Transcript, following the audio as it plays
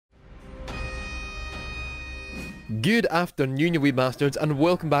Good afternoon, you wee bastards, and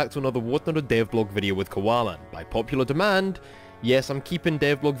welcome back to another What Not a Devblog video with Koala. By popular demand, yes, I'm keeping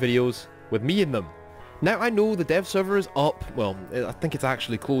devblog videos with me in them. Now, I know the dev server is up, well, I think it's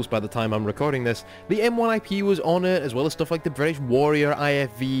actually closed by the time I'm recording this. The M1 IP was on it, as well as stuff like the British Warrior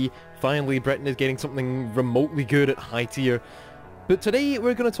IFV. Finally, Britain is getting something remotely good at high tier. But today,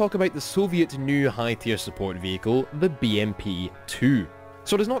 we're going to talk about the Soviet new high tier support vehicle, the BMP-2.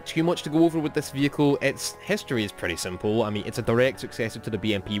 So there's not too much to go over with this vehicle. Its history is pretty simple. I mean, it's a direct successor to the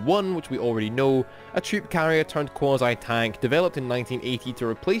BMP-1, which we already know, a troop carrier turned quasi-tank, developed in 1980 to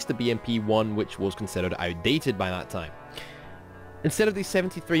replace the BMP-1, which was considered outdated by that time. Instead of the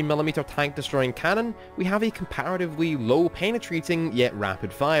 73mm tank-destroying cannon, we have a comparatively low-penetrating yet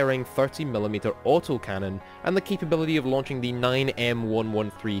rapid-firing 30mm autocannon, and the capability of launching the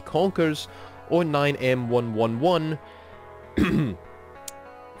 9M113 Conkers, or 9M111,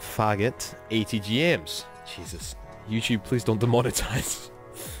 faggot ATGMs. Jesus. YouTube, please don't demonetize.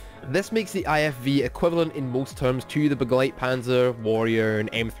 This makes the IFV equivalent in most terms to the Begleitpanzer, Warrior,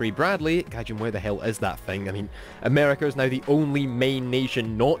 and M3 Bradley. Gaijin, where the hell is that thing? I mean, America is now the only main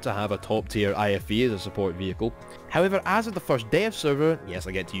nation not to have a top-tier IFV as a support vehicle. However, as of the first dev server, yes,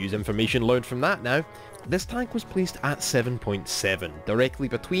 I get to use information learned from that now, this tank was placed at 7.7, directly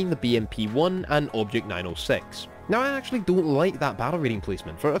between the BMP-1 and Object 906. Now, I actually don't like that battle rating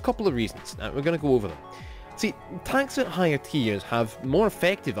placement for a couple of reasons. Now, we're going to go over them. See, tanks at higher tiers have more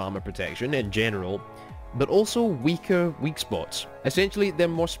effective armor protection in general, but also weaker weak spots. Essentially, they're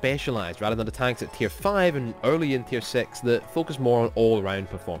more specialized rather than the tanks at tier 5 and early in tier 6 that focus more on all-around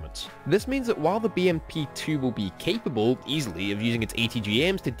performance. This means that while the BMP-2 will be capable, easily, of using its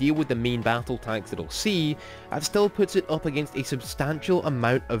ATGMs to deal with the main battle tanks it'll see, it still puts it up against a substantial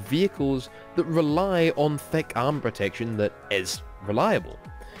amount of vehicles that rely on thick armor protection that is reliable.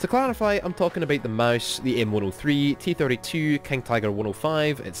 To clarify, I'm talking about the Mouse, the M103, T-32, King Tiger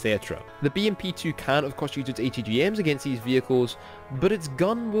 105, etc. The BMP-2 can of course use its ATGMs against these vehicles, but its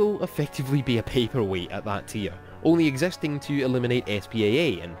gun will effectively be a paperweight at that tier, only existing to eliminate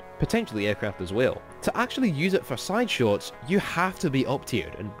SPAA and potentially aircraft as well. To actually use it for side shots, you have to be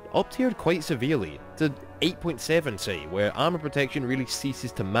up-tiered, and up-tiered quite severely, to 8.7 say, where armor protection really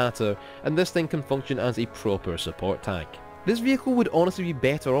ceases to matter, and this thing can function as a proper support tank. This vehicle would honestly be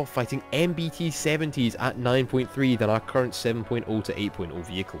better off fighting MBT-70s at 9.3 than our current 7.0 to 8.0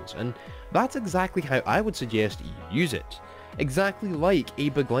 vehicles, and that's exactly how I would suggest you use it. Exactly like a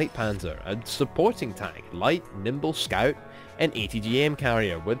Begleitpanzer, a supporting tank, light, nimble scout, an ATGM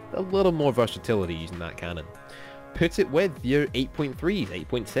carrier with a little more versatility using that cannon. Put it with your 8.3s,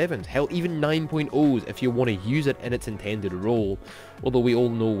 8.7s, hell even 9.0s if you want to use it in its intended role, although we all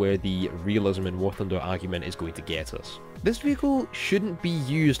know where the realism and War Thunder argument is going to get us. This vehicle shouldn't be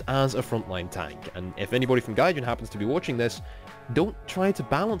used as a frontline tank, and if anybody from Gaijin happens to be watching this, don't try to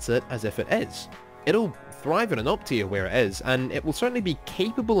balance it as if it is. It'll thrive in an up tier where it is, and it will certainly be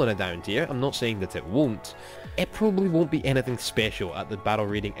capable in a down tier. I'm not saying that it won't. It probably won't be anything special at the battle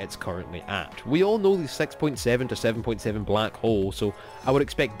rating it's currently at. We all know the 6.7 to 7.7 black hole, so I would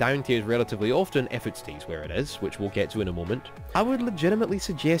expect down tiers relatively often if it stays where it is, which we'll get to in a moment. I would legitimately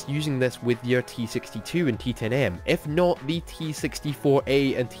suggest using this with your T62 and T10M, if not the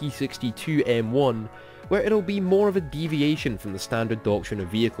T64A and T62M1, where it'll be more of a deviation from the standard doctrine of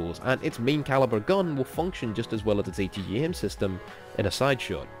vehicles, and its main caliber gun will function just as well as its ATGM system in a side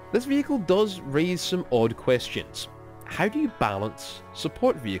shot. This vehicle does raise some odd questions. How do you balance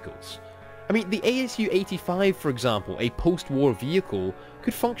support vehicles? I mean, the ASU-85, for example, a post-war vehicle,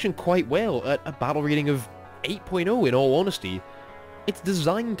 could function quite well at a battle rating of 8.0 in all honesty. It's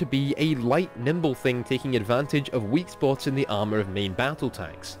designed to be a light, nimble thing taking advantage of weak spots in the armor of main battle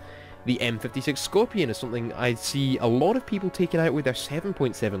tanks. The M56 Scorpion is something I see a lot of people taking out with their 7.7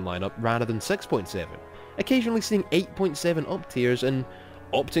 lineup rather than 6.7, occasionally seeing 8.7 up tiers and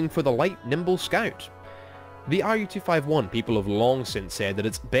opting for the light, nimble Scout. The RU-251, people have long since said that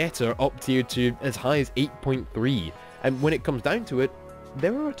it's better up tiered to as high as 8.3, and when it comes down to it,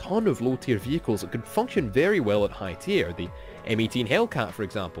 there are a ton of low tier vehicles that could function very well at high tier. The M18 Hellcat, for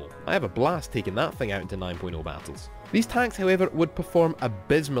example. I have a blast taking that thing out into 9.0 battles. These tanks, however, would perform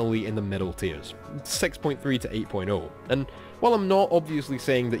abysmally in the middle tiers, 6.3 to 8.0, and while I'm not obviously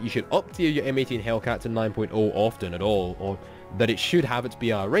saying that you should up tier your M18 Hellcat to 9.0 often at all, or that it should have its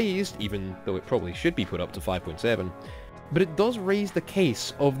BR raised, even though it probably should be put up to 5.7, but it does raise the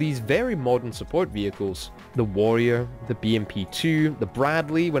case of these very modern support vehicles, the Warrior, the BMP-2, the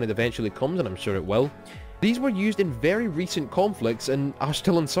Bradley when it eventually comes, and I'm sure it will. These were used in very recent conflicts and are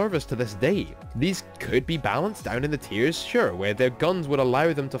still in service to this day. These could be balanced down in the tiers, sure, where their guns would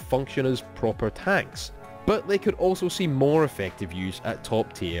allow them to function as proper tanks. but they could also see more effective use at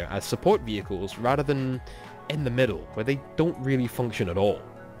top tier as support vehicles rather than in the middle, where they don't really function at all.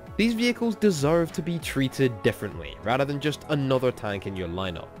 These vehicles deserve to be treated differently, rather than just another tank in your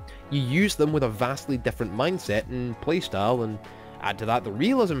lineup. You use them with a vastly different mindset and playstyle, and add to that the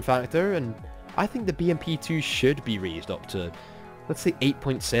realism factor, and I think the BMP-2 should be raised up to, let's say,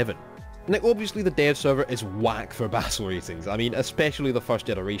 8.7. Now obviously the dev server is whack for battle ratings, I mean especially the first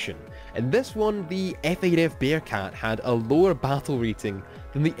iteration. In this one, the F8F Bearcat had a lower battle rating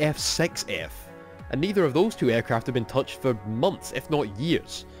than the F6F, and neither of those two aircraft have been touched for months, if not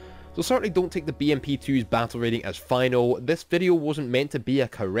years. So certainly don't take the BMP-2's battle rating as final. This video wasn't meant to be a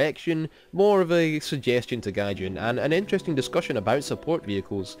correction, more of a suggestion to guide you and an interesting discussion about support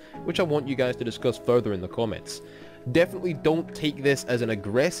vehicles, which I want you guys to discuss further in the comments. Definitely don't take this as an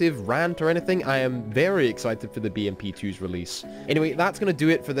aggressive rant or anything. I am very excited for the BMP-2's release. Anyway, that's going to do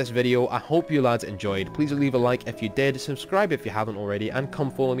it for this video. I hope you lads enjoyed. Please leave a like if you did, subscribe if you haven't already, and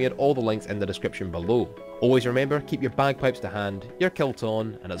come follow me at all the links in the description below. Always remember, keep your bagpipes to hand, your kilt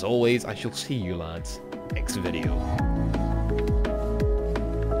on, and as always, I shall see you lads next video.